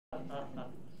All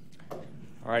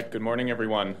right, good morning,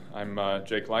 everyone. I'm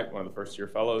Jake Light, one of the first-year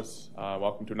fellows.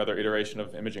 Welcome to another iteration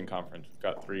of Imaging Conference. We've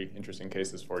got 3 interesting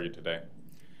cases for you today.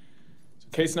 So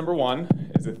case number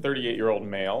 1 is a 38-year-old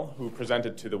male who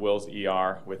presented to the Wills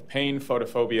ER with pain,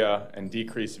 photophobia, and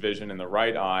decreased vision in the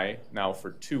right eye now for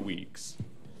 2 weeks.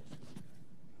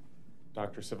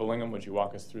 Dr. Sivalingam, would you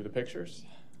walk us through the pictures?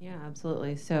 Yeah,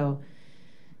 absolutely. So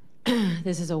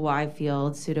this is a wide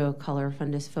field pseudo-color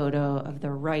fundus photo of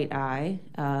the right eye.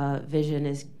 Vision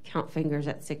is count fingers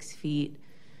at 6 feet.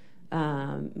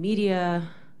 Media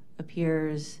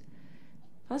appears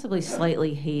possibly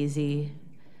slightly hazy.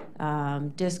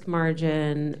 Disc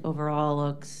margin overall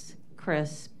looks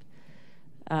crisp.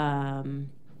 Vasculature,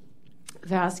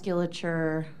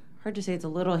 hard to say, it's a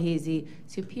little hazy.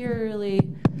 Superiorly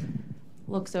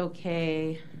looks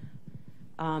okay.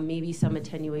 Maybe some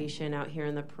attenuation out here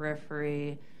in the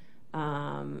periphery.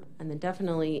 And then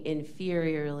definitely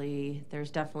inferiorly, there's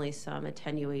definitely some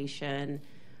attenuation.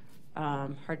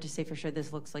 Hard to say for sure.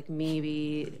 This looks like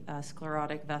maybe a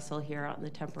sclerotic vessel here out in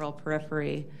the temporal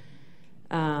periphery.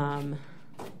 And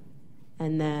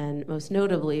then most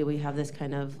notably, we have this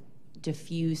kind of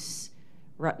diffuse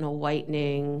retinal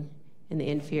whitening in the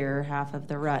inferior half of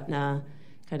the retina,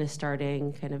 kind of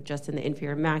starting kind of just in the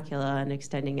inferior macula and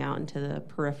extending out into the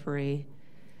periphery.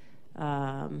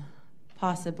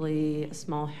 Possibly a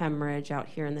small hemorrhage out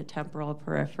here in the temporal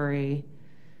periphery.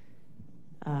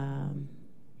 Yeah.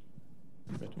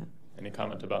 Any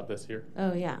comment about this here?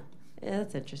 Oh, yeah.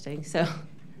 That's interesting. So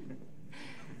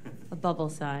a bubble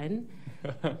sign.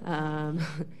 That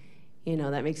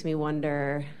makes me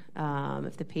wonder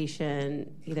if the patient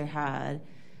either had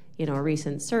a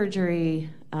recent surgery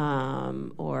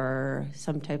or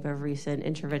some type of recent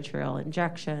intravitreal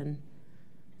injection.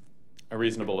 A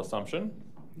reasonable assumption.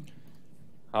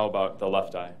 How about the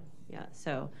left eye? Yeah,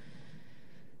 so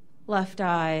left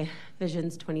eye,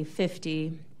 vision's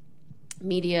 20/50.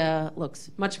 Media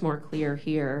looks much more clear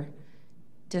here.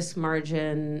 Disc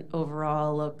margin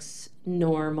overall looks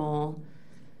normal.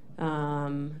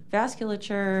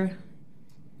 Vasculature,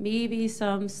 maybe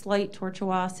some slight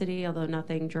tortuosity, although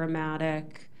nothing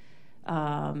dramatic.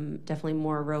 Definitely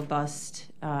more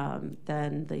robust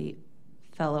than the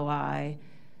fellow eye.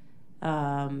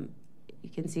 You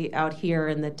can see out here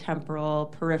in the temporal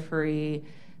periphery,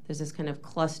 there's this kind of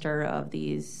cluster of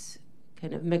these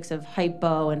kind of mix of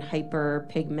hypo and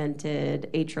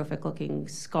hyperpigmented atrophic-looking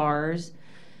scars.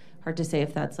 Hard to say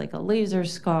if that's like a laser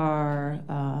scar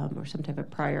or some type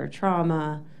of prior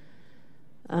trauma.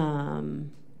 And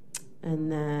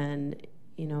then,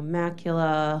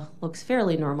 macula looks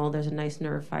fairly normal. There's a nice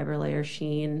nerve fiber layer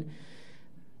sheen.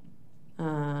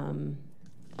 And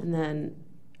then,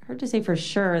 hard to say for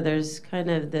sure, there's kind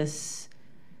of this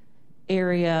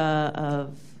area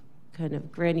of kind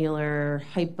of granular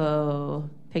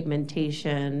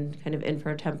hypopigmentation kind of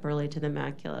infratemporally to the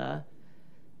macula.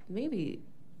 Maybe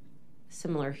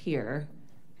similar here.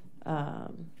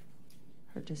 Hard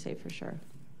to say for sure.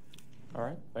 All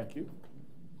right, thank you.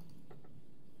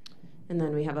 And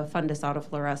then we have a fundus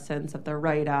autofluorescence of the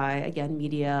right eye. Again,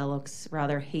 media looks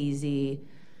rather hazy.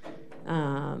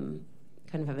 Kind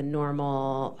of have a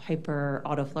normal hyper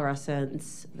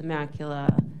autofluorescence, the macula.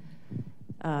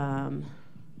 And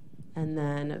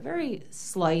then a very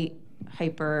slight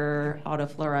hyper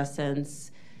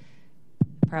autofluorescence,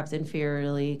 perhaps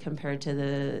inferiorly compared to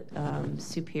the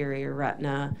superior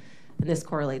retina. And this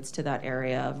correlates to that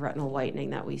area of retinal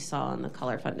whitening that we saw in the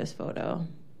color fundus photo.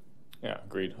 Yeah,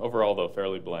 agreed. Overall, though,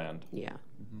 fairly bland. Yeah.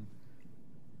 Mm-hmm.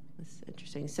 That's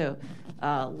interesting. So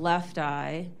left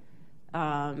eye,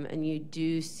 and you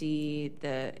do see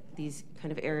these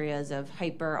kind of areas of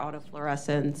hyper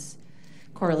autofluorescence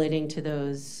correlating to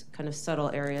those kind of subtle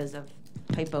areas of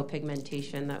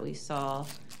hypopigmentation that we saw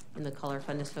in the color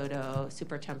fundus photo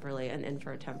supratemporally and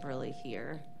infratemporally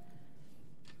here.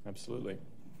 Absolutely.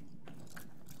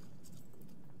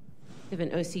 We have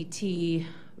an OCT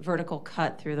vertical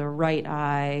cut through the right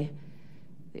eye.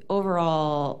 The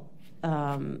overall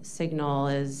signal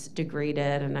is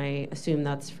degraded, and I assume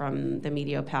that's from the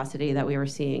media opacity that we were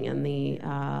seeing in the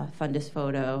fundus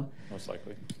photo. Most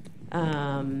likely.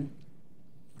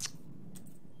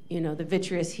 The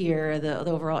vitreous here, the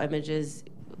overall image is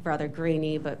rather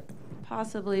grainy, but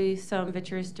possibly some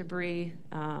vitreous debris.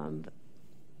 And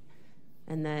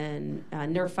then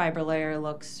nerve fiber layer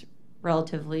looks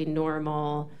relatively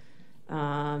normal.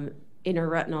 Inner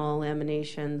retinal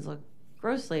laminations look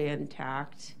grossly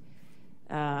intact.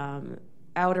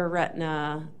 Outer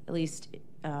retina, at least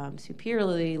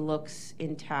superiorly, looks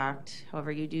intact.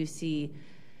 However, you do see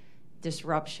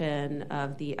disruption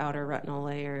of the outer retinal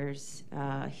layers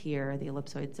here. The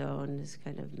ellipsoid zone is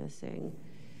kind of missing.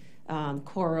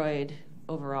 Choroid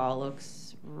overall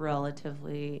looks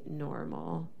relatively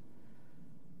normal.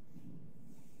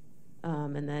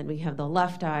 And then we have the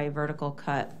left eye vertical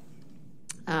cut.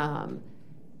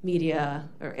 Media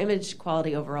or image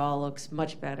quality overall looks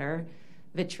much better.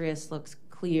 Vitreous looks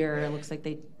clear. It looks like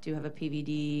they do have a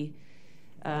PVD.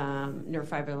 Nerve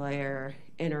fiber layer,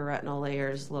 inner retinal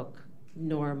layers look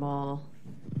normal.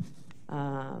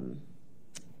 And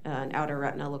outer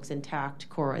retina looks intact.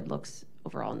 Choroid looks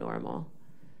overall normal.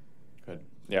 Good.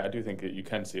 Yeah, I do think that you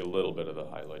can see a little bit of the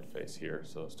hyaloid face here.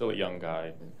 So still a young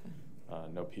guy.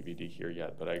 Okay. No PVD here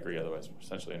yet, but I agree. Otherwise,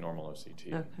 essentially a normal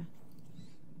OCT. Okay.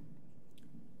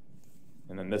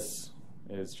 And then this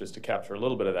is just to capture a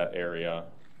little bit of that area.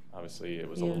 Obviously, it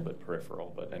was a little bit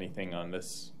peripheral, but anything on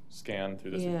this scan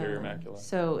through the superior macula?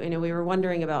 So, we were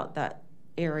wondering about that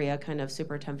area kind of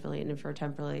supratemporally and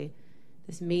infratemporally.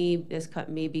 This cut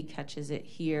maybe catches it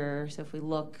here. So if we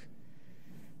look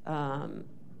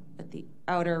at the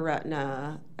outer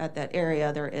retina, at that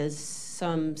area, there is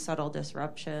some subtle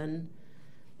disruption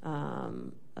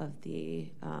of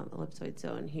the ellipsoid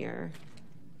zone here.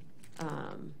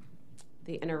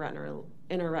 The inner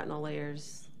retinal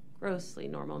layers grossly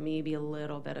normal, maybe a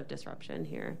little bit of disruption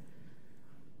here.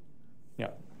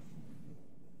 Yeah.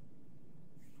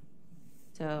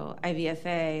 So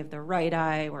IVFA of the right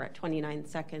eye, we're at 29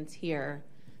 seconds here.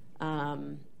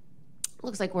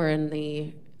 Looks like we're in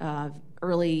the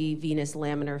early venous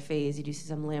laminar phase. You do see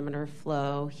some laminar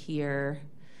flow here.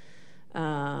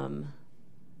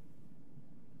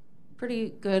 Pretty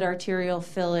good arterial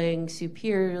filling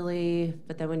superiorly,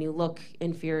 but then when you look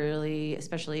inferiorly,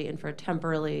 especially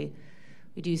infratemporally,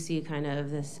 we do see kind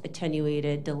of this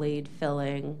attenuated, delayed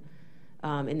filling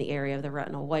in the area of the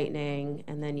retinal whitening,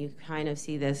 and then you kind of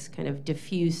see this kind of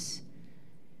diffuse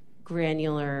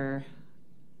granular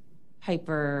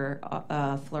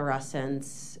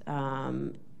hyperfluorescence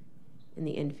in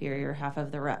the inferior half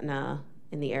of the retina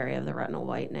in the area of the retinal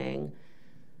whitening.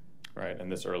 Right,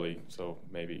 and this early, so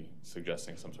maybe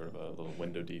suggesting some sort of a little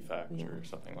window defect or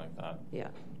something like that. Yeah.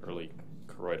 Early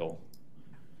choroidal.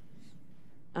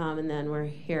 And then we're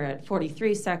here at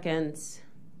 43 seconds.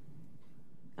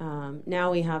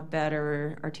 Now we have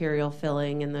better arterial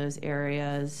filling in those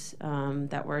areas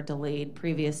that were delayed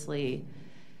previously.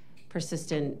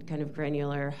 Persistent kind of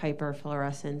granular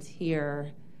hyperfluorescence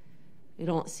here. We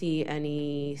don't see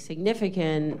any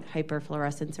significant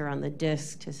hyperfluorescence around the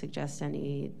disc to suggest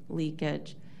any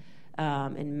leakage.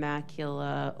 And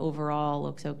macula overall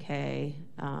looks okay.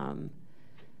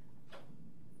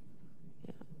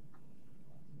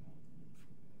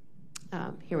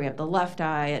 Here we have the left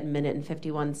eye at 1 minute and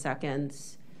 51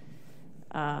 seconds.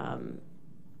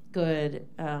 Good.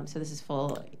 So this is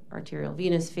full arterial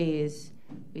venous phase.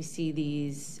 We see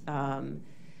these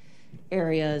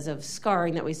areas of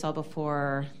scarring that we saw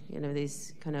before,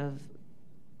 these kind of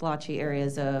blotchy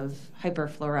areas of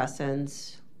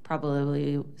hyperfluorescence,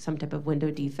 probably some type of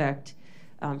window defect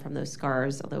from those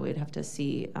scars, although we'd have to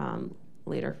see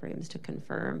later frames to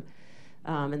confirm.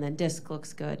 And then disc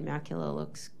looks good, macula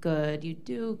looks good. You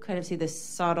do kind of see this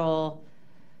subtle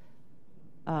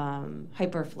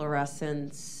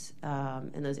hyperfluorescence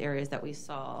in those areas that we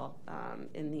saw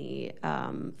in the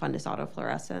fundus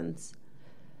autofluorescence.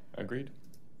 Agreed.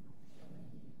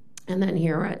 And then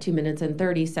here we're at 2 minutes and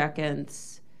 30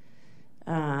 seconds.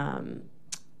 Kind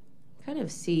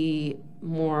of see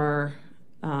more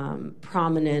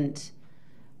prominent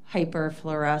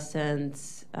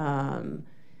hyperfluorescence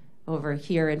over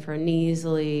here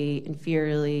infranasally,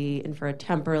 inferiorly,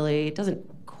 infratemporally. It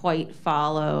doesn't quite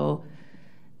follow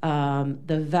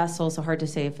the vessel, so hard to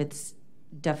say if it's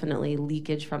definitely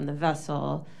leakage from the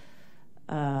vessel.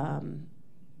 And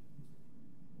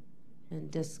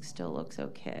disc still looks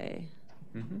okay.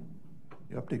 Mm-hmm.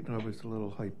 The optic nerve is a little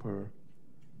hyper.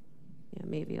 Yeah,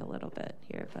 maybe a little bit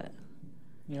here, but.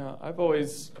 Yeah, I've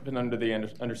always been under the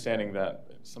understanding that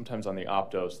sometimes on the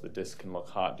optos, the disc can look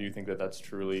hot. Do you think that that's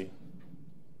truly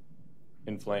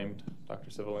inflamed, Dr.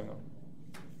 Civilingo?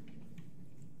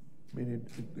 I mean,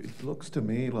 it looks to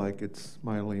me like it's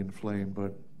mildly inflamed,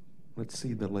 but let's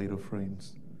see the later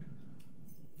frames.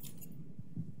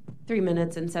 3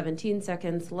 minutes and 17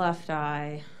 seconds, left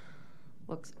eye.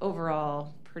 Looks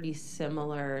overall pretty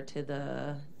similar to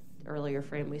the earlier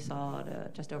frame we saw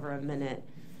at just over a minute.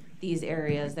 These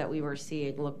areas that we were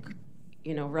seeing look,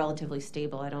 relatively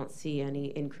stable. I don't see any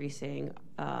increasing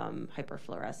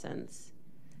hyperfluorescence.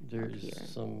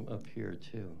 There's some up here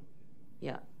too.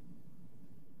 Yeah.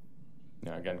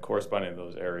 Yeah, again, corresponding to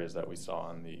those areas that we saw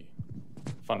on the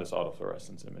fundus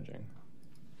autofluorescence imaging.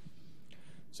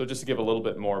 So just to give a little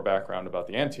bit more background about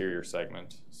the anterior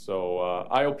segment. So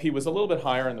IOP was a little bit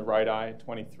higher in the right eye,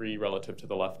 23 relative to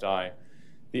the left eye.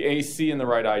 The AC in the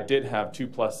right eye did have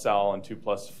 2+ cell and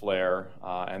 2+ flare,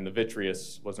 and the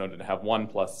vitreous was noted to have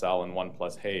 1+ cell and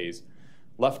 1+ haze.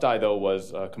 Left eye, though,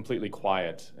 was completely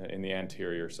quiet in the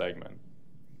anterior segment.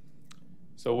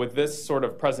 So with this sort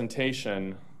of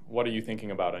presentation, what are you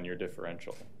thinking about on your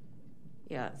differential?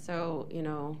 Yeah, so,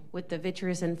 with the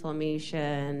vitreous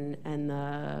inflammation and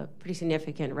the pretty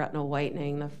significant retinal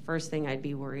whitening, the first thing I'd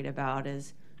be worried about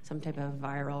is some type of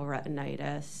viral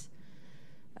retinitis.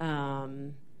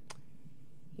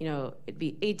 It'd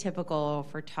be atypical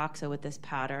for toxo with this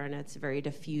pattern. It's very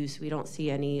diffuse. We don't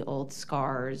see any old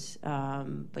scars,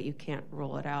 but you can't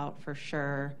rule it out for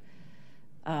sure.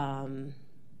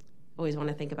 Always want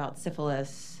to think about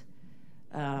syphilis.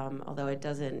 Although it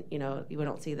doesn't, you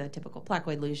don't see the typical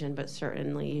placoid lesion, but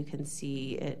certainly you can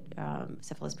see it,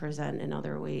 syphilis present in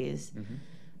other ways.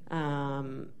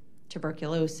 Mm-hmm.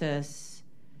 Tuberculosis.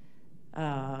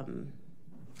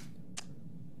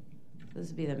 Those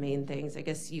would be the main things. I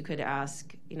guess you could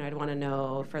ask, I'd want to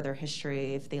know further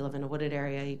history. If they live in a wooded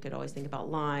area, you could always think about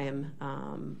Lyme,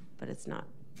 but it's not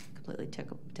completely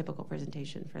typical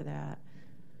presentation for that.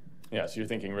 Yeah, so you're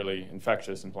thinking really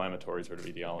infectious, inflammatory sort of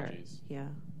etiologies. Yeah.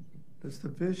 Does the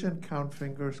vision count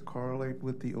fingers correlate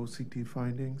with the OCT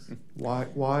findings?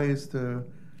 Why is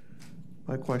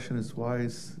my question is,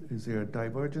 is there a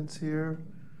divergence here,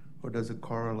 or does it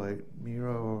correlate?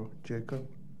 Mira or Jacob?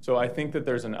 So I think that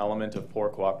there's an element of poor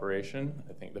cooperation.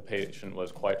 I think the patient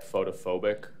was quite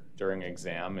photophobic during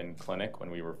exam in clinic when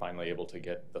we were finally able to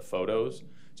get the photos.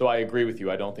 So I agree with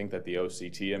you. I don't think that the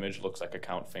OCT image looks like a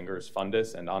count fingers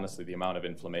fundus, and honestly, the amount of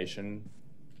inflammation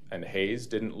and haze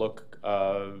didn't look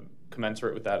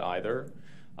commensurate with that either.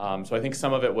 So I think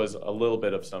some of it was a little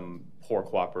bit of some poor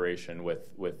cooperation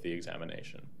with the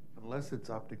examination. Unless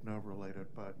it's optic nerve related,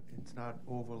 but it's not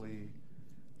overly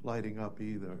lighting up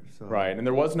either. So. Right, and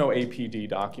there was no APD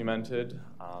documented,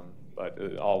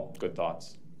 but all good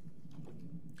thoughts.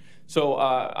 So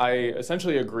I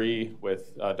essentially agree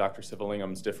with Dr.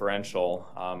 Sivalingham's differential.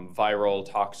 Viral,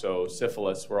 toxo,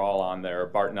 syphilis were all on there,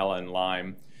 Bartonella and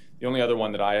Lyme. The only other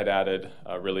one that I had added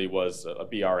really was a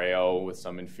BRAO with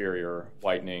some inferior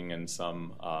whitening and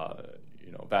some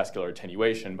vascular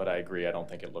attenuation, but I agree, I don't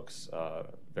think it looks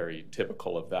very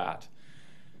typical of that.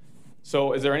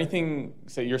 So is there anything,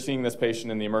 say you're seeing this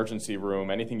patient in the emergency room,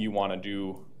 anything you want to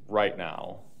do right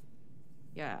now?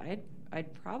 Yeah,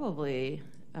 I'd probably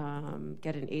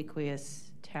get an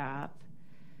aqueous tap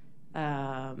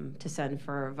to send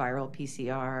for viral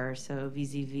PCR, so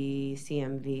VZV,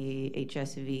 CMV,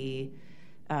 HSV.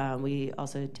 We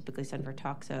also typically send for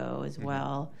toxo as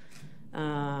well.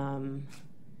 And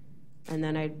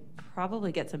then I'd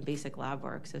probably get some basic lab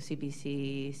work, so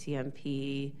CBC,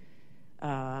 CMP,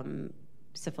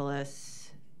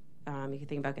 syphilis. You can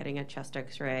think about getting a chest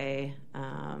x-ray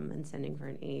and sending for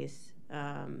an ACE.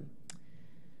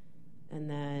 And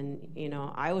then,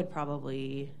 I would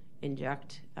probably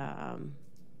inject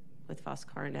with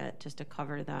foscarnet just to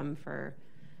cover them for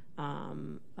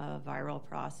a viral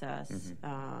process,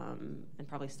 and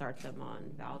probably start them on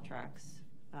Valtrex.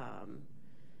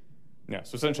 Yeah,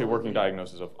 so essentially working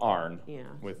diagnosis of ARN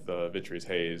with the vitreous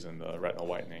haze and the retinal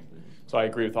whitening. So I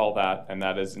agree with all that, and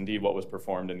that is indeed what was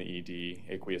performed in the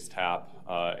ED, aqueous tap,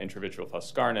 intravitreal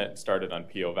foscarnet, started on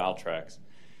PO Valtrex.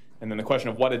 And then the question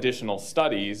of what additional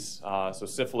studies, so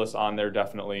syphilis on there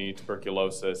definitely,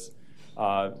 tuberculosis.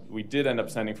 We did end up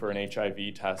sending for an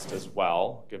HIV test as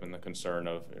well, given the concern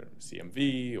of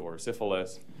CMV or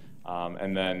syphilis.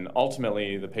 And then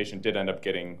ultimately, the patient did end up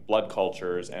getting blood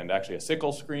cultures, and actually a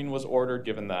sickle screen was ordered,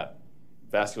 given that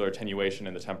vascular attenuation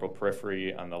in the temporal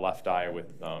periphery on the left eye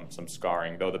with some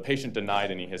scarring, though the patient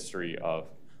denied any history of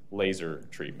laser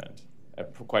treatment,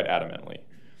 quite adamantly.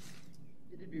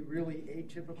 Would it be really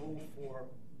atypical for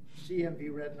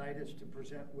CMV retinitis to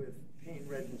present with pain,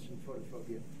 redness, and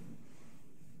photophobia?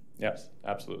 Yes,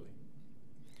 absolutely.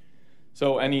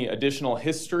 So any additional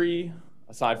history,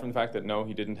 aside from the fact that no,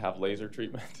 he didn't have laser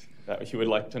treatment, that you would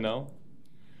like to know?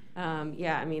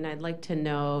 Yeah, I'd like to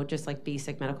know just like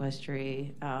basic medical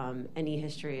history, any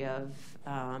history of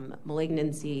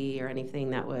malignancy or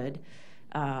anything that would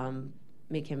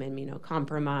make him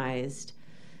immunocompromised.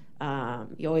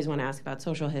 You always want to ask about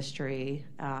social history.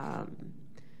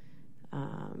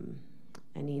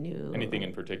 Anything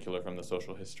in particular from the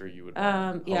social history you would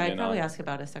yeah, I'd probably ask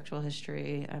about a sexual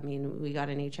history. We got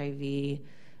an HIV,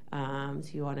 so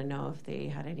you want to know if they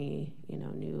had any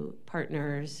new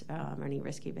partners or any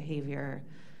risky behavior.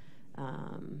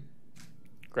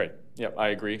 Great. Yep, I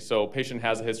agree. So patient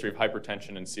has a history of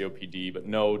hypertension and COPD, but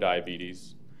no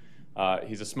diabetes.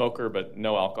 He's a smoker, but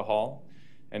no alcohol.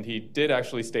 And he did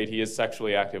actually state he is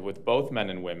sexually active with both men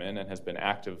and women and has been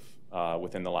active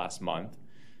within the last month.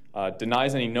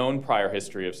 Denies any known prior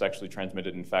history of sexually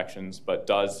transmitted infections, but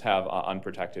does have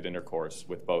unprotected intercourse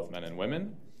with both men and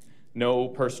women. No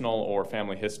personal or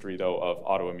family history, though, of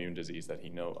autoimmune disease that he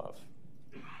know of.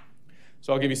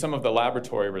 So I'll give you some of the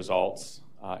laboratory results.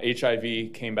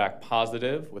 HIV came back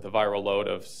positive with a viral load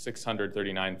of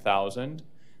 639,000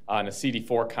 and a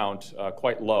CD4 count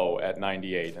quite low at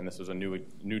 98, and this was a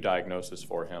new diagnosis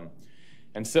for him.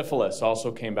 And syphilis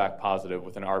also came back positive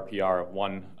with an RPR of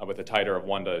 1, with a titer of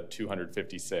 1 to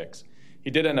 256. He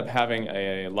did end up having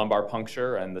a lumbar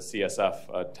puncture, and the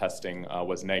CSF testing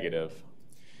was negative.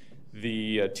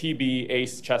 The TB,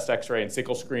 ACE, chest x-ray, and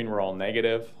sickle screen were all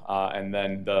negative, and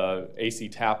then the AC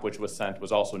tap, which was sent,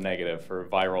 was also negative for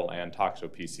viral and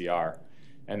toxo-PCR.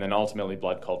 And then ultimately,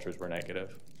 blood cultures were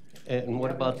negative. And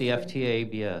what about the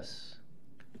FTA-ABS?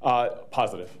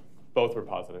 Positive. Both were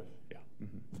positive, yeah.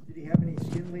 Mm-hmm. Did he have any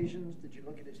skin lesions? Did you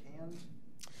look at his hands?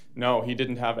 No, he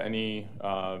didn't have any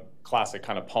classic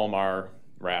kind of palmar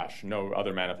rash, no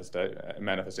other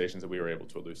manifestations that we were able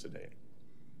to elucidate.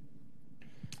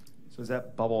 So is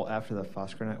that bubble after the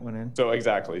Foscarnet went in? So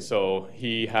exactly. So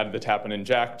he had the tap and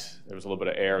inject. There was a little bit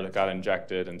of air that got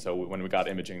injected, and so when we got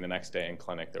imaging the next day in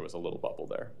clinic, there was a little bubble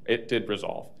there. It did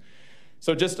resolve.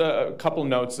 So just a couple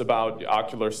notes about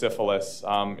ocular syphilis.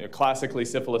 Classically,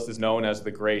 syphilis is known as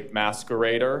the great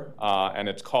masquerader, and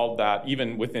it's called that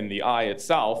even within the eye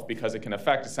itself because it can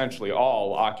affect essentially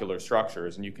all ocular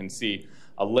structures, and you can see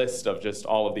a list of just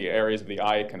all of the areas of the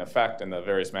eye it can affect and the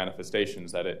various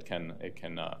manifestations that it can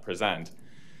present.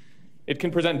 It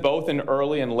can present both in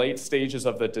early and late stages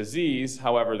of the disease.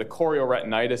 However, the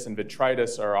chorioretinitis and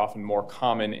vitritis are often more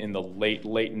common in the late,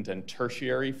 latent, and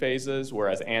tertiary phases,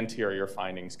 whereas anterior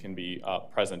findings can be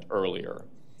present earlier.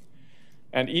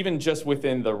 And even just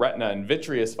within the retina and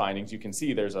vitreous findings, you can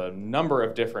see there's a number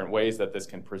of different ways that this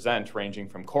can present, ranging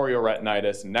from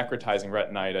chorioretinitis and necrotizing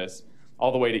retinitis,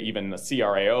 all the way to even the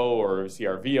CRAO or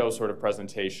CRVO sort of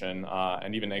presentation,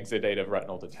 and even exudative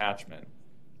retinal detachment.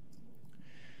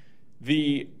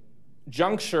 The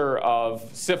juncture of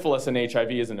syphilis and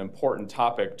HIV is an important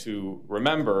topic to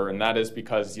remember, and that is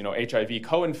because HIV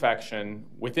co-infection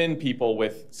within people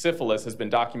with syphilis has been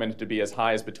documented to be as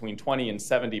high as between 20 and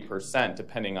 70%,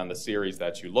 depending on the series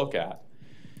that you look at.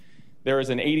 There is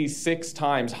an 86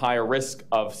 times higher risk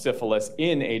of syphilis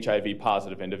in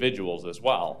HIV-positive individuals as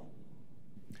well.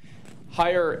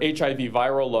 Higher HIV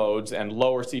viral loads and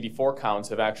lower CD4 counts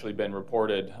have actually been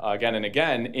reported again and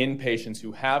again in patients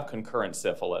who have concurrent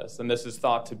syphilis. And this is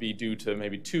thought to be due to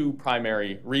maybe two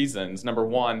primary reasons. Number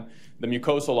one, the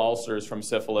mucosal ulcers from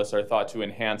syphilis are thought to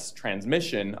enhance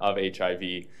transmission of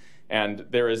HIV. And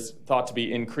there is thought to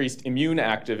be increased immune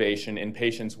activation in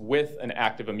patients with an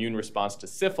active immune response to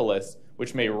syphilis,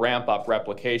 which may ramp up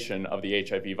replication of the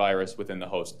HIV virus within the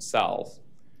host cells.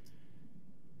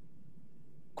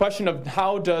 Question of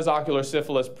how does ocular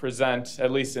syphilis present,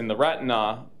 at least in the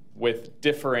retina, with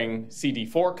differing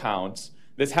CD4 counts?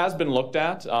 This has been looked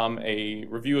at. A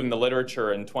review in the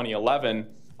literature in 2011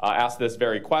 asked this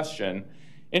very question.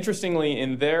 Interestingly,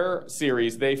 in their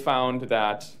series, they found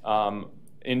that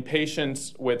in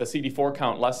patients with a CD4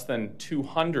 count less than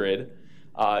 200,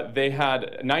 they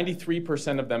had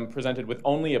 93% of them presented with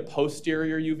only a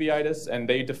posterior uveitis, and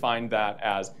they defined that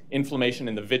as inflammation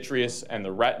in the vitreous and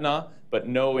the retina, but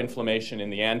no inflammation in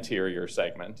the anterior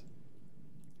segment.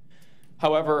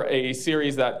 However, a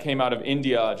series that came out of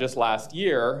India just last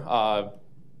year,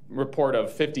 report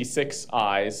of 56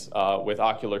 eyes with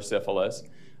ocular syphilis,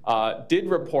 did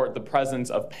report the presence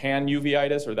of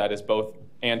pan-uveitis, or that is both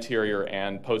anterior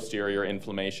and posterior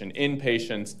inflammation in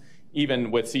patients even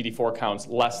with CD4 counts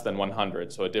less than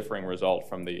 100, so a differing result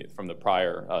from the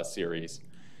prior series.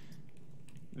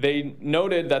 They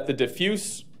noted that the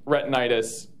diffuse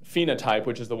retinitis phenotype,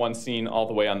 which is the one seen all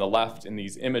the way on the left in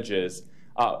these images,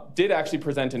 did actually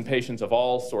present in patients of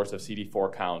all sorts of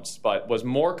CD4 counts, but was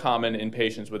more common in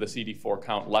patients with a CD4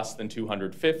 count less than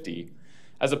 250,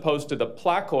 as opposed to the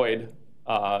placoid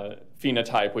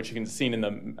phenotype, which you can see in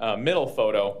the middle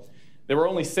photo. There were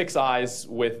only 6 eyes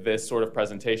with this sort of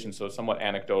presentation, so somewhat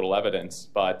anecdotal evidence,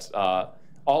 but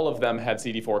all of them had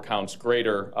CD4 counts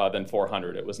greater than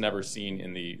 400. It was never seen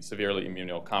in the severely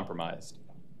immunocompromised.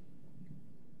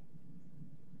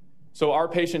 So our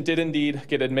patient did indeed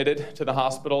get admitted to the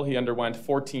hospital. He underwent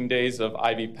 14 days of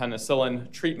IV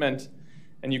penicillin treatment,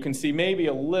 and you can see maybe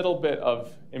a little bit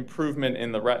of improvement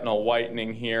in the retinal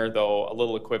whitening here, though a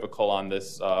little equivocal on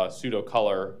this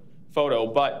pseudo-color photo,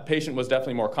 but patient was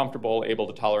definitely more comfortable, able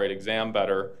to tolerate exam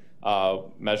better,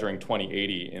 measuring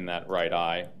 20/80 in that right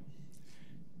eye.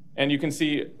 And you can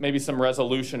see maybe some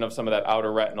resolution of some of that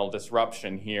outer retinal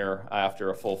disruption here after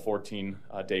a full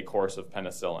 14-day course of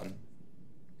penicillin.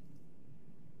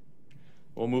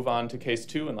 We'll move on to case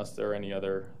 2 unless there are any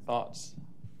other thoughts.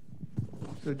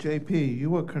 So JP, you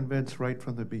were convinced right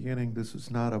from the beginning this was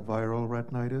not a viral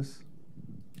retinitis?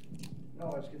 No,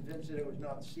 I was convinced that it was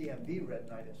not CMV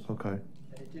retinitis. Okay.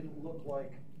 And it didn't look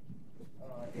like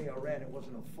ARN. It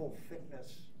wasn't a full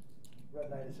thickness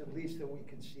retinitis, at least that we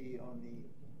could see on the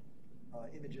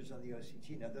images on the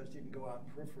OCT. Now, those didn't go out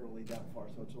peripherally that far,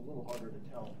 so it's a little harder to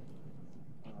tell.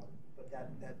 But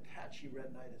that patchy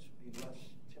retinitis would be less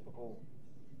typical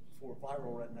for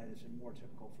viral retinitis and more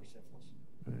typical for syphilis.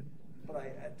 Right. But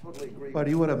I totally agree. But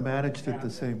you would have managed it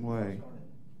the same way.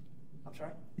 I'm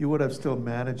sorry? You would have still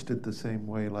managed it the same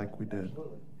way like we did.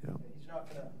 Absolutely. Yeah.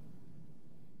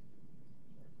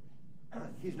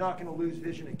 He's not going to lose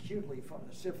vision acutely from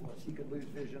the syphilis. He could lose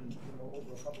vision,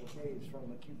 over a couple of days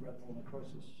from acute retinal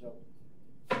necrosis. So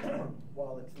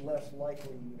while it's less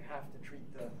likely, you have to treat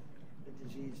the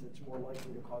disease that's more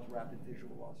likely to cause rapid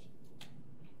visual loss.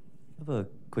 I have a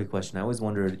quick question. I always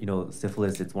wondered,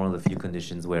 syphilis, it's one of the few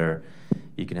conditions where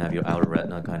you can have your outer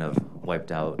retina kind of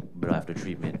wiped out, but after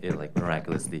treatment, it like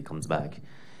miraculously comes back.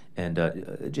 And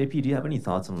JP, do you have any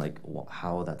thoughts on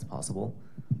how that's possible?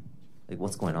 Like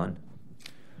what's going on?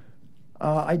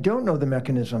 I don't know the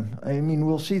mechanism. I mean,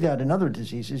 we'll see that in other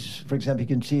diseases. For example, you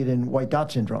can see it in white dot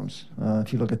syndromes.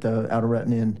 If you look at the outer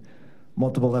retina in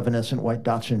multiple evanescent white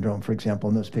dot syndrome, for example,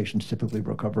 and those patients typically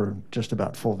recover just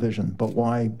about full vision. But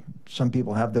why some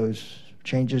people have those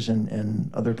changes and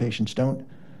other patients don't?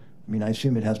 I mean, I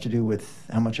assume it has to do with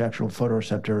how much actual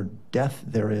photoreceptor death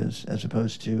there is as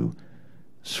opposed to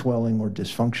swelling or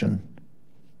dysfunction.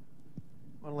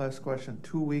 One last question.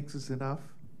 2 weeks is enough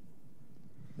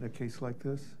in a case like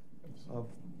this of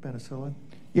penicillin?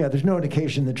 Yeah, there's no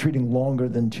indication that treating longer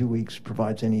than 2 weeks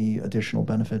provides any additional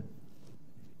benefit.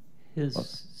 His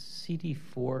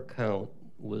CD4 count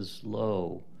was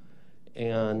low,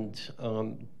 and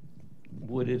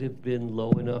would it have been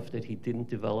low enough that he didn't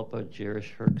develop a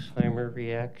Jerisch-Herxheimer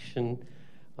reaction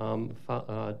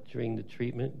during the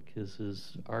treatment? Because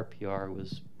his RPR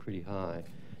was pretty high.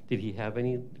 Did he have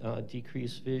any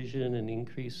decreased vision and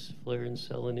increased flare in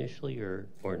cell initially, or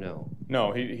no?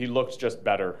 No, he looked just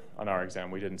better on our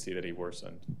exam. We didn't see that he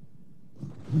worsened.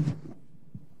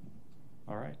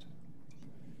 All right.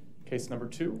 Case number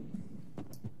 2.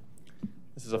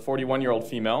 This is a 41-year-old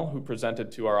female who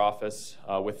presented to our office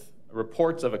with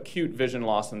reports of acute vision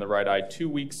loss in the right eye 2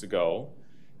 weeks ago.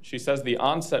 She says the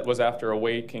onset was after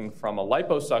awaking from a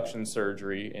liposuction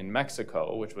surgery in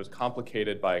Mexico, which was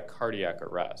complicated by a cardiac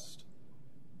arrest.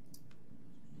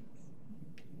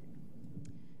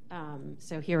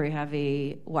 So here we have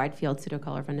a wide field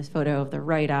pseudocolor fundus photo of the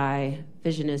right eye.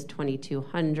 Vision is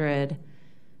 2200.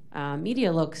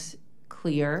 Media looks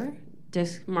clear.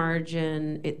 Disc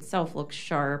margin itself looks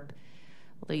sharp,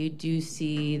 although you do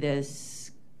see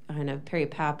this kind of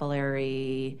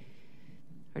peripapillary,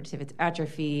 hard to say if it's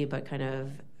atrophy, but kind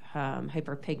of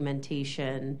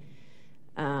hyperpigmentation.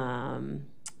 And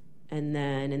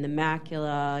then in the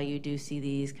macula, you do see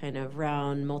these kind of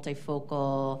round,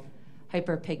 multifocal,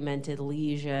 hyperpigmented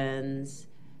lesions.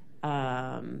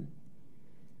 Out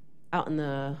in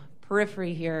the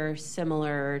periphery here,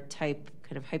 similar type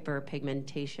kind of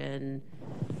hyperpigmentation.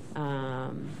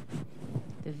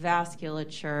 The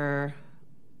vasculature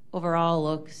overall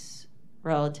looks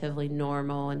relatively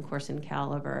normal and coarse in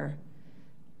caliber.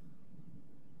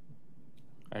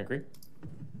 I agree.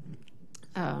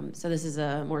 So this is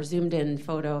a more zoomed in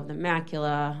photo of the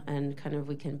macula, and kind of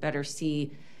we can better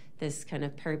see this kind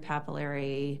of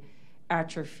peripapillary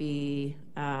atrophy.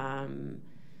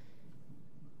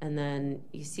 And then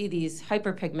you see these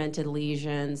hyperpigmented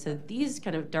lesions. So these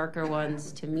kind of darker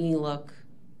ones to me look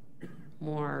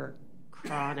more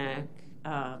chronic.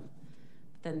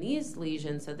 Then these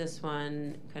lesions, so this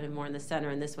one kind of more in the center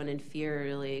and this one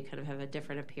inferiorly kind of have a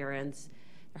different appearance.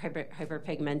 They're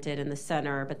hyperpigmented in the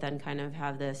center, but then kind of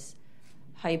have this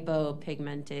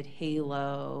hypopigmented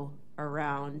halo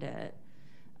around it.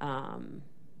 How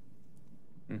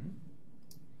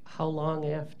long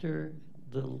after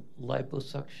the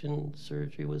liposuction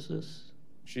surgery was this?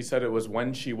 She said it was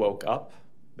when she woke up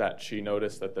that she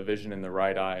noticed that the vision in the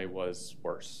right eye was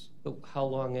worse. But how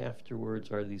long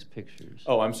afterwards are these pictures?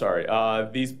 Oh, I'm sorry.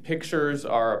 These pictures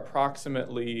are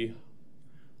approximately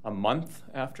a month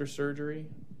after surgery.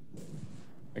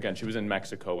 Again, she was in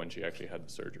Mexico when she actually had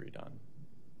the surgery done.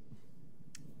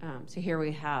 So here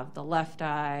we have the left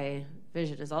eye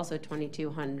vision is also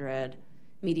 2200.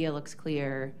 Media looks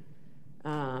clear.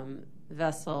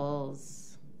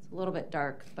 Vessels, it's a little bit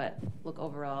dark, but look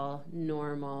overall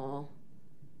normal.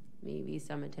 Maybe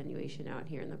some attenuation out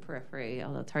here in the periphery,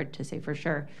 although it's hard to say for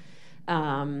sure.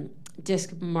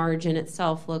 Disc margin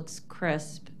itself looks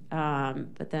crisp,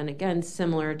 but then again,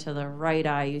 similar to the right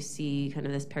eye, you see kind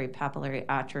of this peripapillary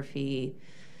atrophy,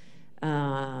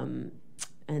 and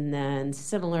then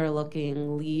similar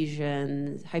looking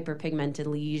lesions, hyperpigmented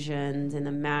lesions in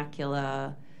the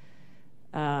macula,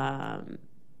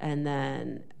 and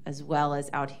then as well as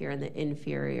out here in the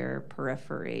inferior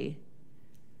periphery.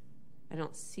 I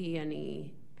don't see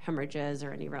any hemorrhages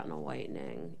or any retinal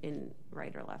whitening in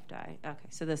right or left eye. Okay,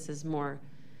 so this is more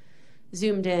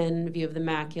zoomed in view of the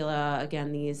macula.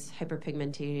 Again, these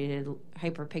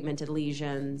hyperpigmented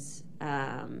lesions.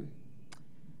 And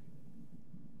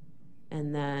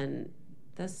then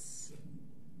this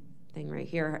thing right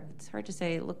here, it's hard to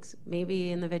say. It looks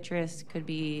maybe in the vitreous, could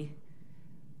be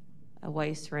a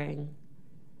Weiss ring.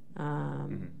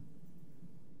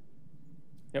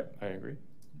 Yep, I agree.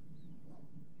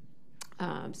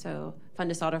 So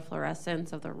fundus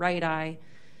autofluorescence of the right eye.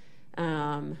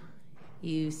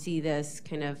 You see this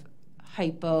kind of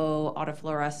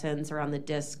hypoautofluorescence around the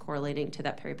disc correlating to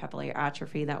that peripapillary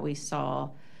atrophy that we saw.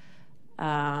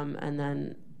 And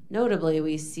then notably,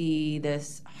 we see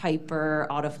this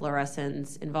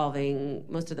hyperautofluorescence involving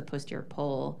most of the posterior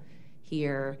pole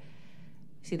here.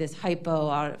 You see this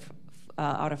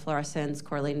hypoautofluorescence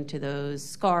correlating to those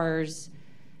scars.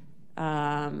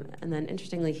 And then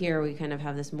interestingly here, we kind of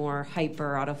have this more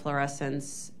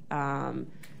hyperautofluorescence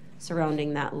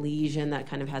surrounding that lesion that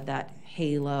kind of had that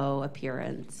halo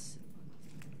appearance.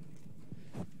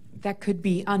 That could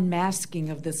be unmasking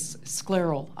of this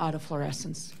scleral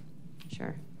autofluorescence.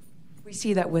 Sure. We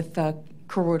see that with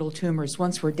choroidal tumors.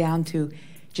 Once we're down to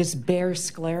just bare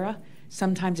sclera,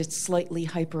 sometimes it's slightly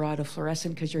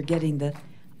hyperautofluorescent because you're getting the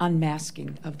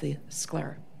unmasking of the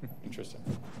sclera. Interesting.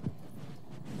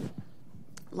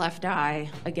 Left eye,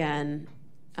 again,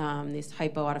 these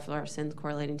hypoautofluorescence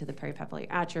correlating to the peripapillary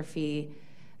atrophy,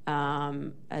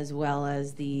 as well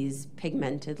as these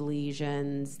pigmented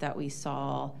lesions that we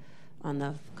saw on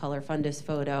the color fundus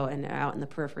photo and out in the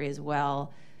periphery as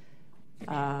well.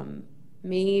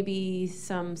 Maybe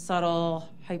some subtle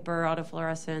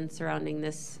hyperautofluorescence surrounding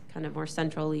this kind of more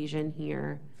central lesion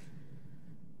here.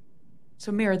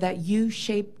 So Mira, that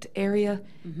U-shaped area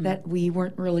that we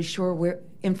weren't really sure where,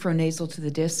 infranasal to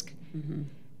the disc.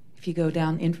 If you go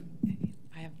down in,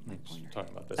 I have my pointer.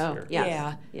 Talking about this Oh, here.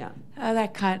 yes. Yeah.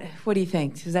 That kind. What do you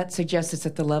think? Does that suggest it's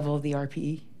at the level of the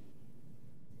RPE?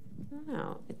 I don't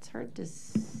know. It's hard to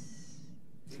say.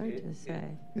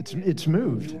 It's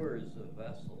moved. Yours a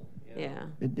vessel. Yeah.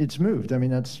 It's moved. I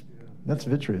mean, that's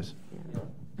vitreous.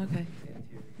 Yeah. Okay.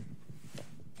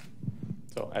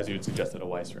 So as you had suggested, a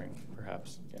Weiss ring,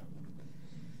 perhaps. Yeah.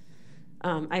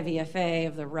 IVFA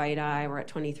of the right eye, we're at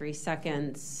 23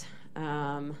 seconds.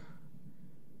 Have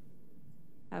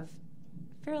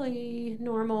fairly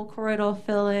normal choroidal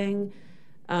filling,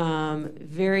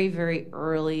 very, very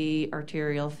early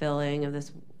arterial filling of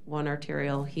this one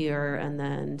arterial here, and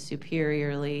then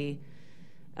superiorly,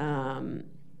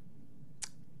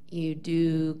 you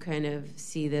do kind of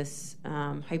see this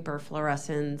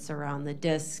hyperfluorescence around the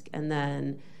disc, and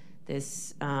then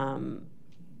this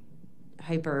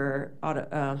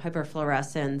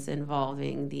hyperfluorescence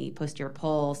involving the posterior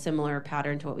pole, similar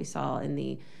pattern to what we saw in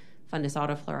the fundus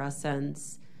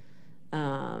autofluorescence.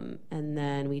 And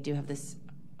then we do have this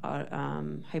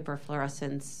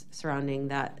hyperfluorescence surrounding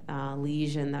that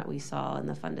lesion that we saw in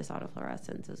the fundus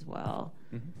autofluorescence as well.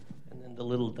 And then the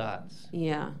little dots.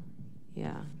 Yeah.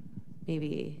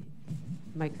 Maybe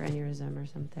microaneurysm or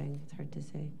something. It's hard to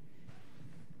say.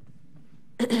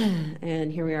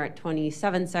 And here we are at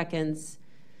 27 seconds.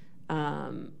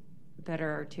 Better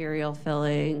arterial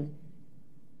filling.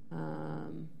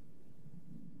 Hard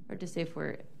to say if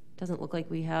doesn't look like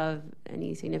we have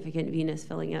any significant venous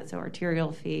filling yet, so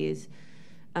arterial phase.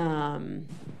 Again,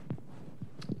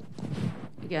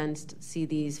 see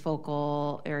these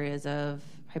focal areas of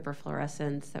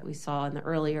hyperfluorescence that we saw in the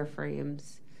earlier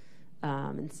frames,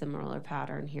 and similar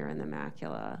pattern here in the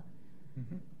macula.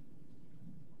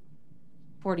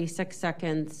 46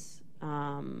 seconds.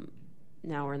 Now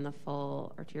we're in the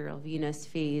full arterial venous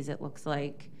phase. It looks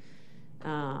like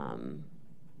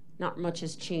not much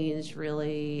has changed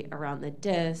really around the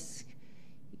disc.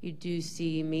 You do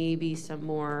see maybe some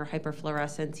more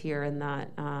hyperfluorescence here in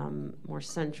that more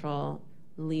central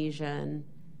lesion.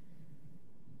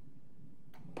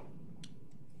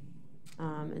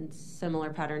 And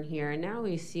similar pattern here. And now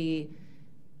we see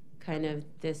kind of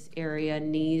this area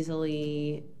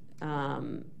nasally,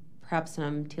 perhaps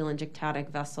some telangiectatic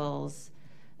vessels,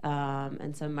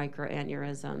 and some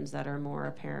microaneurysms that are more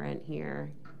apparent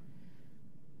here.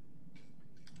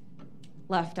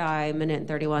 Left eye, minute and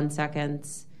 31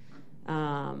 seconds.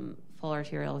 Full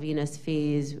arterial venous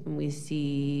phase, and we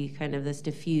see kind of this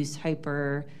diffuse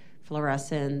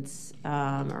hyperfluorescence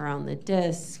around the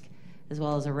disc, as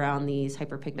well as around these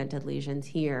hyperpigmented lesions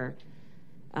here.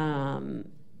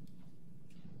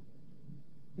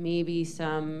 Maybe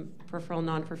some peripheral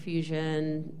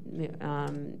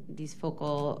non-perfusion, these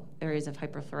focal areas of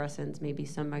hyperfluorescence, maybe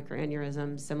some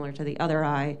microaneurysms similar to the other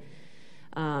eye.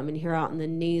 And here out in the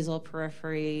nasal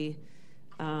periphery,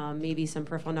 maybe some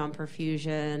peripheral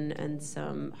non-perfusion and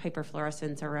some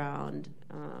hyperfluorescence around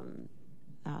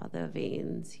the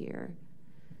veins here.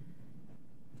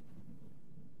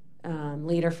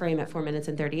 Later frame at 4 minutes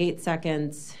and 38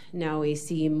 seconds. Now we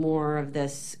see more of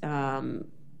this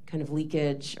kind of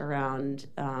leakage around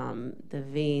the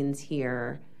veins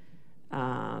here.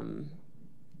 And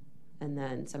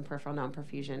then some peripheral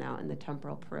non-perfusion out in the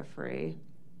temporal periphery.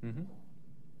 Mm-hmm.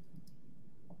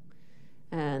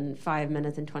 And 5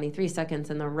 minutes and 23 seconds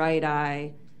in the right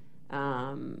eye.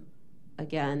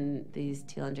 Again, these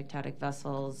telangiectatic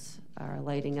vessels are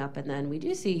lighting up. And then we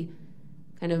do see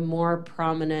kind of more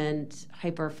prominent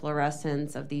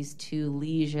hyperfluorescence of these two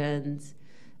lesions.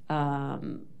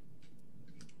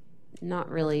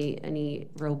 Not really any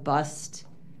robust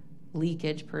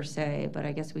leakage per se, but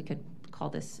I guess we could call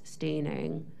this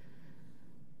staining.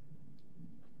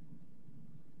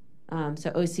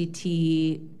 So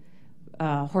OCT,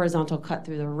 horizontal cut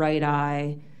through the right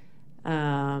eye.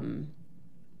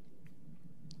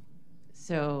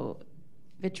 So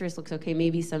vitreous looks okay,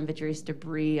 maybe some vitreous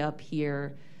debris up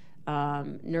here.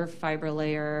 Nerve fiber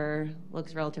layer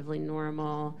looks relatively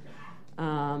normal.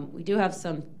 We do have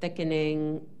some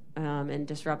thickening and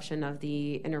disruption of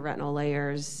the interretinal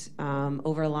layers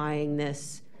overlying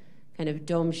this kind of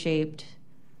dome-shaped,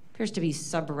 appears to be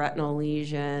subretinal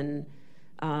lesion.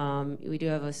 We do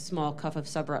have a small cuff of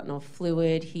subretinal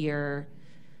fluid here.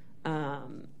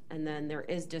 And then there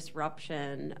is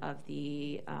disruption of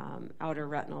the outer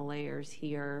retinal layers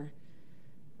here.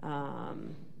 So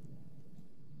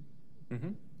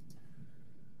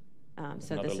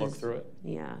Another this look is, through it.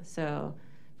 Yeah, so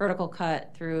vertical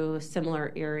cut through a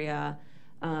similar area.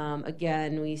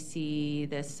 Again, we see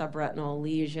this subretinal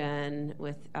lesion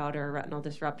with outer retinal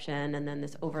disruption, and then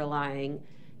this overlying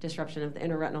disruption of the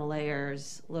interretinal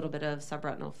layers, a little bit of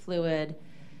subretinal fluid.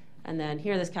 And then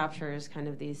here this captures kind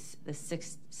of the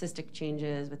cystic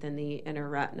changes within the inner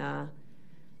retina.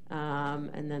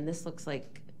 And then this looks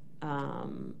like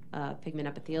a pigment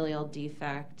epithelial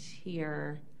defect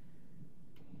here.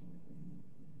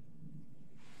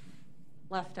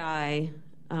 Left eye,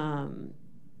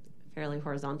 fairly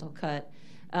horizontal cut.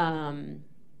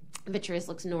 Vitreous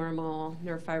looks normal,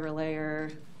 nerve fiber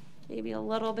layer, maybe a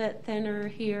little bit thinner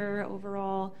here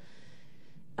overall.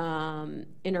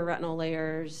 Inner retinal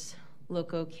layers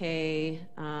look okay.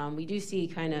 We do see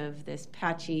kind of this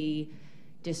patchy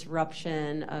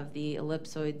disruption of the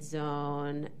ellipsoid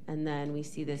zone, and then we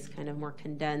see this kind of more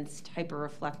condensed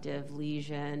hyperreflective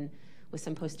lesion with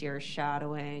some posterior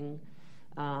shadowing,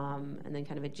 and then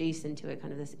kind of adjacent to it,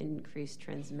 kind of this increased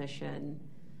transmission.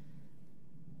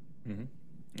 Mm-hmm.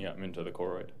 Yeah, I'm into the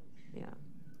choroid. Yeah.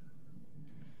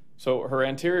 So her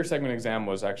anterior segment exam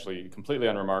was actually completely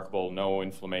unremarkable, no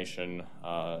inflammation,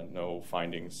 no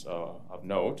findings of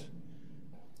note.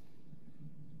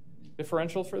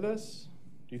 Differential for this?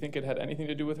 Do you think it had anything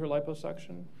to do with her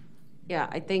liposuction? Yeah,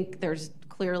 I think there's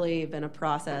clearly been a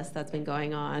process that's been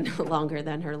going on longer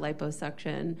than her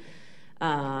liposuction.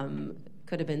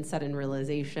 Could have been sudden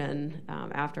realization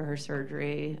after her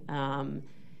surgery. I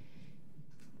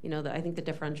think the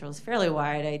differential is fairly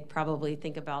wide. I'd probably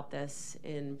think about this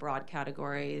in broad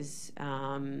categories,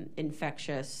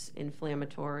 infectious,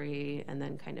 inflammatory, and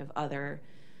then kind of other.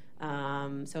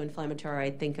 So inflammatory,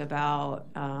 I'd think about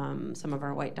some of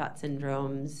our white dot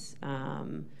syndromes.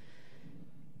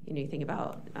 You think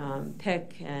about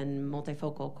PIC and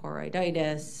multifocal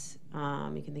choroiditis.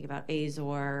 You can think about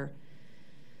Azor.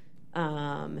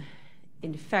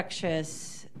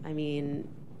 Infectious,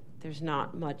 there's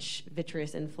not much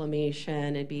vitreous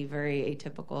inflammation. It'd be very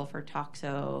atypical for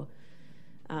toxo.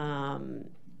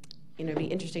 It'd be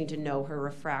interesting to know her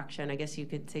refraction. I guess you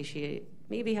could say she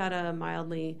maybe had a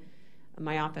mildly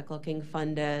myopic-looking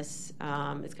fundus.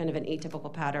 It's kind of an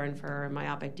atypical pattern for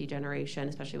myopic degeneration,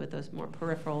 especially with those more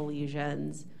peripheral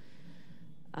lesions.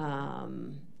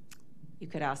 You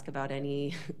could ask about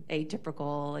any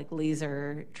atypical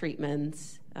laser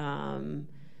treatments.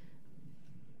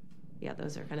 yeah,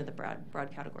 those are kind of the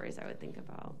broad categories I would think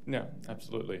about. Yeah,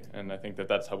 absolutely. And I think that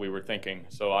that's how we were thinking.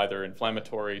 So either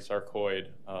inflammatory, sarcoid,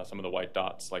 some of the white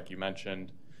dots like you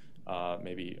mentioned,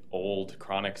 maybe old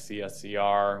chronic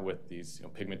CSCR with these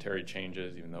pigmentary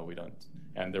changes, even though we don't,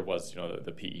 and there was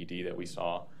the PED that we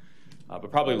saw,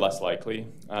 but probably less likely.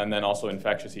 And then also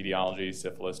infectious etiology,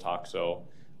 syphilis, toxo,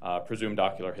 presumed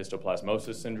ocular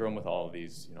histoplasmosis syndrome with all of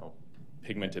these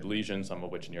pigmented lesions, some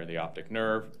of which near the optic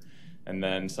nerve. And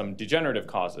then some degenerative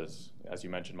causes, as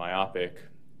you mentioned, myopic,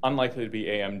 unlikely to be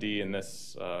AMD in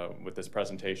this, with this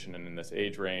presentation and in this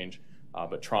age range,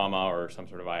 but trauma or some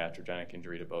sort of iatrogenic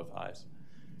injury to both eyes.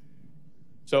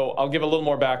 So I'll give a little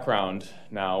more background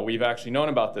now. We've actually known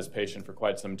about this patient for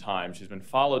quite some time. She's been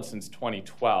followed since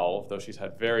 2012, though she's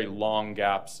had very long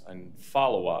gaps in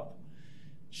follow-up.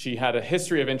 She had a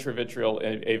history of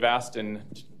intravitreal Avastin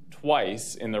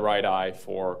twice in the right eye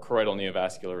for choroidal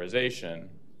neovascularization.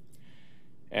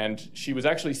 And she was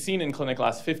actually seen in clinic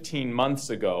last 15 months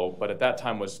ago, but at that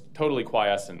time was totally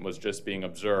quiescent, was just being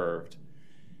observed.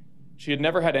 She had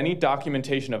never had any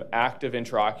documentation of active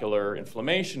intraocular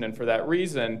inflammation, and for that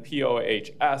reason,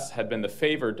 POHS had been the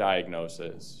favored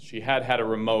diagnosis. She had had a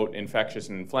remote infectious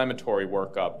and inflammatory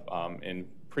workup in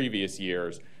previous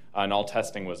years, and all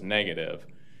testing was negative.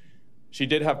 She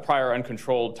did have prior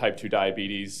uncontrolled type 2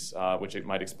 diabetes, which it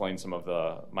might explain some of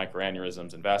the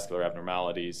microaneurysms and vascular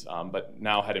abnormalities, but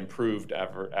now had improved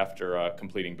after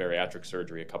completing bariatric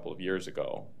surgery a couple of years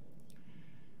ago.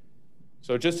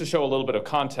 So just to show a little bit of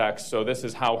context, so this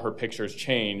is how her pictures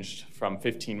changed from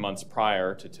 15 months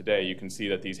prior to today. You can see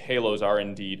that these halos are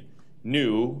indeed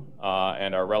new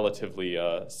and are relatively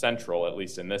central, at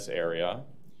least in this area.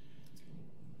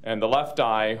 And the left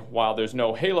eye, while there's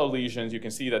no halo lesions, you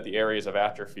can see that the areas of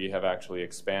atrophy have actually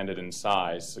expanded in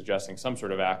size, suggesting some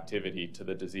sort of activity to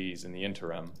the disease in the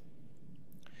interim.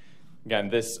 Again,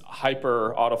 this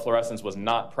hyperautofluorescence was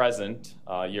not present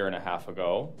a year and a half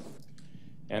ago.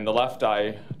 And the left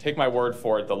eye, take my word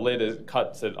for it, the lid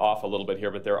cuts it off a little bit here,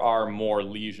 but there are more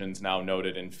lesions now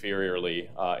noted inferiorly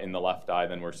in the left eye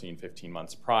than were seen 15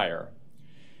 months prior.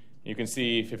 You can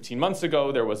see 15 months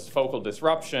ago there was focal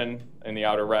disruption in the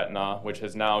outer retina, which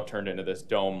has now turned into this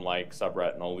dome-like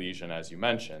subretinal lesion, as you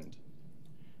mentioned.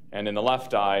 And in the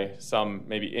left eye, some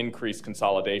maybe increased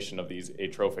consolidation of these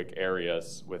atrophic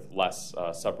areas with less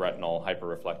subretinal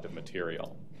hyperreflective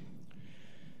material.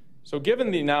 So given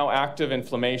the now active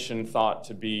inflammation thought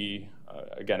to be,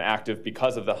 again, active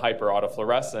because of the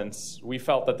hyperautofluorescence, we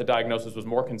felt that the diagnosis was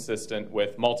more consistent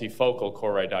with multifocal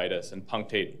choroiditis and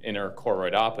punctate inner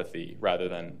choroidopathy rather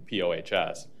than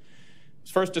POHS. It was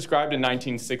first described in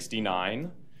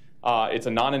 1969. It's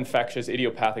a non-infectious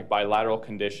idiopathic bilateral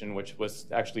condition which was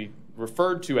actually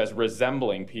referred to as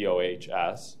resembling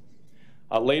POHS.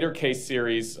 A later case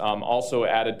series also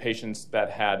added patients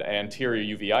that had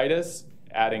anterior uveitis,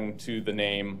 adding to the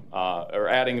name, or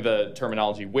adding the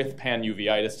terminology with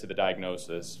panuveitis to the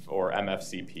diagnosis, or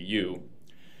MFCPU.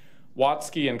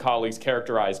 Watsky and colleagues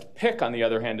characterized PIC, on the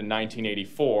other hand, in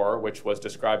 1984, which was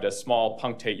described as small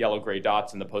punctate yellow-gray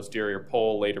dots in the posterior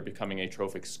pole, later becoming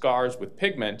atrophic scars with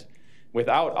pigment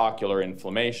without ocular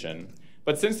inflammation.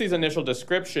 But since these initial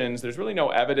descriptions, there's really no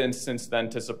evidence since then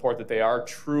to support that they are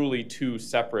truly two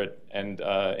separate and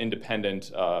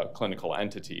independent clinical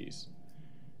entities.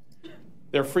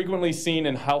 They're frequently seen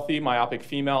in healthy myopic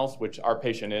females, which our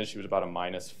patient is. She was about a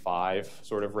 -5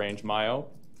 sort of range myope.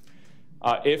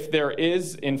 If there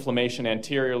is inflammation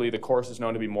anteriorly, the course is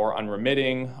known to be more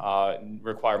unremitting,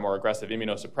 require more aggressive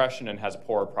immunosuppression, and has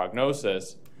poorer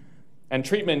prognosis. And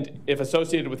treatment, if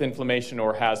associated with inflammation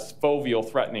or has foveal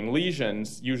threatening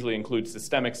lesions, usually includes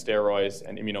systemic steroids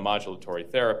and immunomodulatory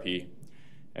therapy.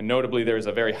 And notably, there is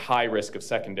a very high risk of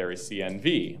secondary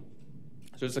CNV.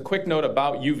 So just a quick note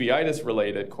about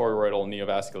uveitis-related choroidal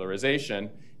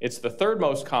neovascularization. It's the third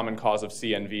most common cause of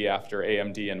CNV after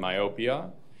AMD and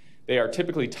myopia. They are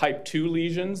typically type 2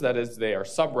 lesions, that is, they are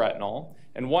subretinal.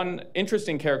 And one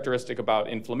interesting characteristic about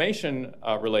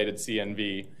inflammation-related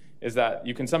CNV is that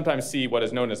you can sometimes see what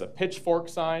is known as a pitchfork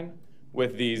sign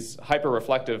with these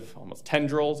hyperreflective, almost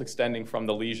tendrils extending from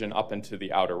the lesion up into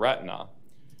the outer retina.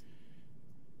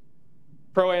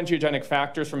 Proangiogenic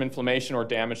factors from inflammation or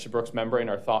damage to Bruch's membrane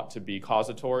are thought to be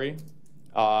causatory,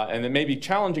 and it may be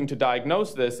challenging to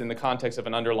diagnose this in the context of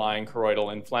an underlying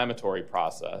choroidal inflammatory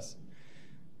process.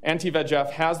 Anti-VEGF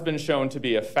has been shown to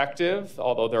be effective,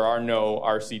 although there are no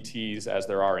RCTs as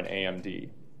there are in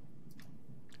AMD.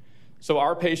 So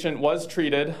our patient was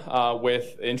treated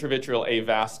with intravitreal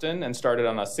Avastin and started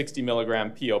on a 60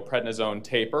 milligram PO prednisone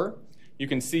taper. You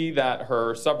can see that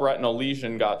her subretinal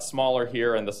lesion got smaller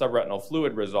here and the subretinal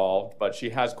fluid resolved, but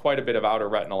she has quite a bit of outer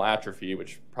retinal atrophy,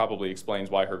 which probably explains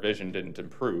why her vision didn't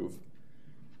improve.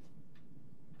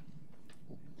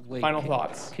 Wait, Final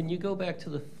thoughts? Can you go back to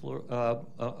the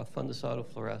fundus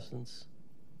autofluorescence?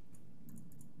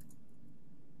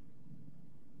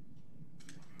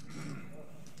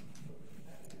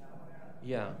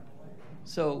 Yeah.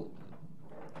 So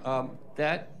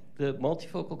the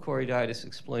multifocal choroiditis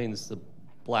explains the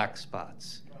black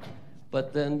spots,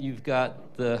 but then you've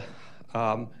got the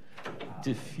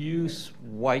diffuse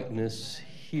whiteness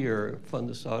here,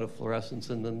 fundus autofluorescence,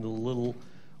 and then the little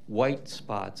white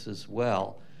spots as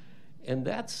well. And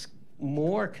that's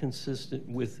more consistent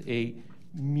with a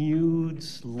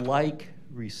MUDES-like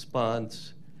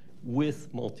response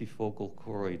with multifocal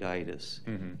choroiditis.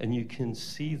 And you can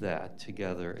see that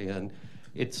together. And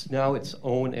it's now its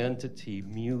own entity,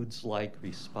 MUDES-like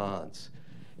response.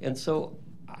 And so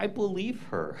I believe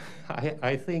her.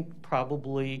 I think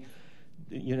probably,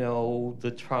 you know,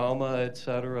 the trauma, et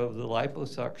cetera, of the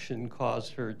liposuction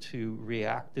caused her to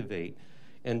reactivate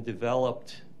and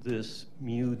developed this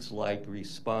MUDES-like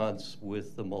response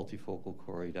with the multifocal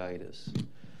choroiditis.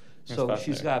 So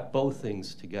she's got both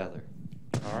things together.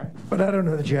 All right. But I don't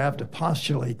know that you have to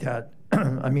postulate that.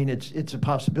 I mean, it's a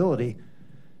possibility.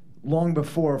 Long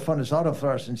before fundus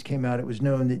autofluorescence came out, it was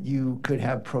known that you could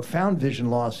have profound vision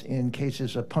loss in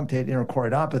cases of punctate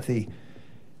interchoroidopathy,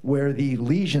 where the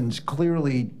lesions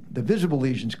clearly, the visible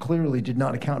lesions clearly did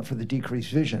not account for the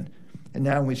decreased vision. And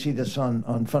now we see this on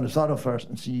fundus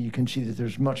autofluorescence. You can see that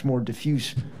there's much more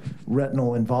diffuse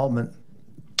retinal involvement.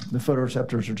 The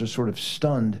photoreceptors are just sort of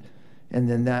stunned, and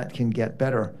then that can get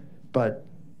better. But,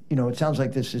 you know, it sounds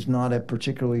like this is not a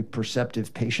particularly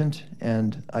perceptive patient,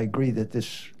 and I agree that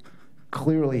this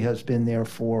clearly has been there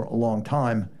for a long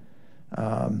time.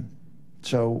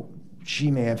 So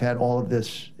she may have had all of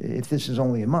this. If this is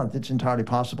only a month, it's entirely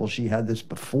possible she had this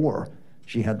before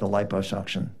she had the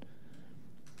liposuction.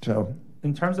 So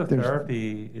in terms of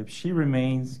therapy, if she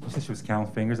remains, you said she was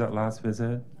count fingers at last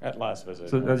visit? At last visit.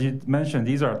 So as you mentioned,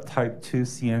 these are type 2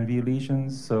 CNV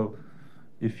lesions. So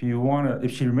if she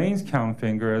remains count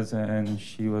fingers and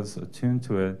she was attuned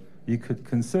to it, you could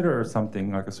consider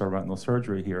something like a subretinal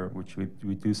surgery here, which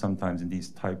we do sometimes in these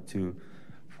type 2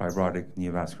 fibrotic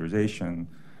neovascularization.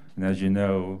 And as you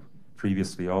know,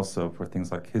 previously also for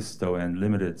things like histo and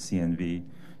limited CNV,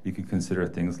 you could consider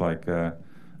things like a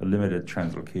limited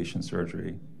translocation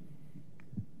surgery.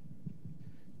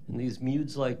 And these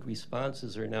MUDES-like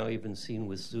responses are now even seen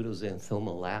with pseudoxanthoma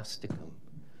elasticum.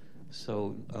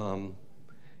 So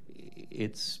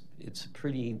it's a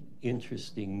pretty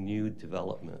interesting new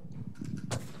development.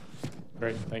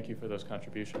 Great, thank you for those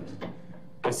contributions.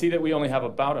 I see that we only have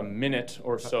about a minute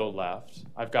or so left.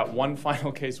 I've got one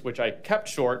final case which I kept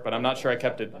short, but I'm not sure I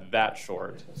kept it that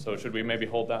short. So should we maybe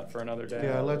hold that for another day?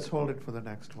 Yeah, let's hold it for the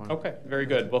next one. Okay, very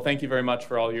good. Well, thank you very much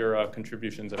for all your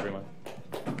contributions, everyone.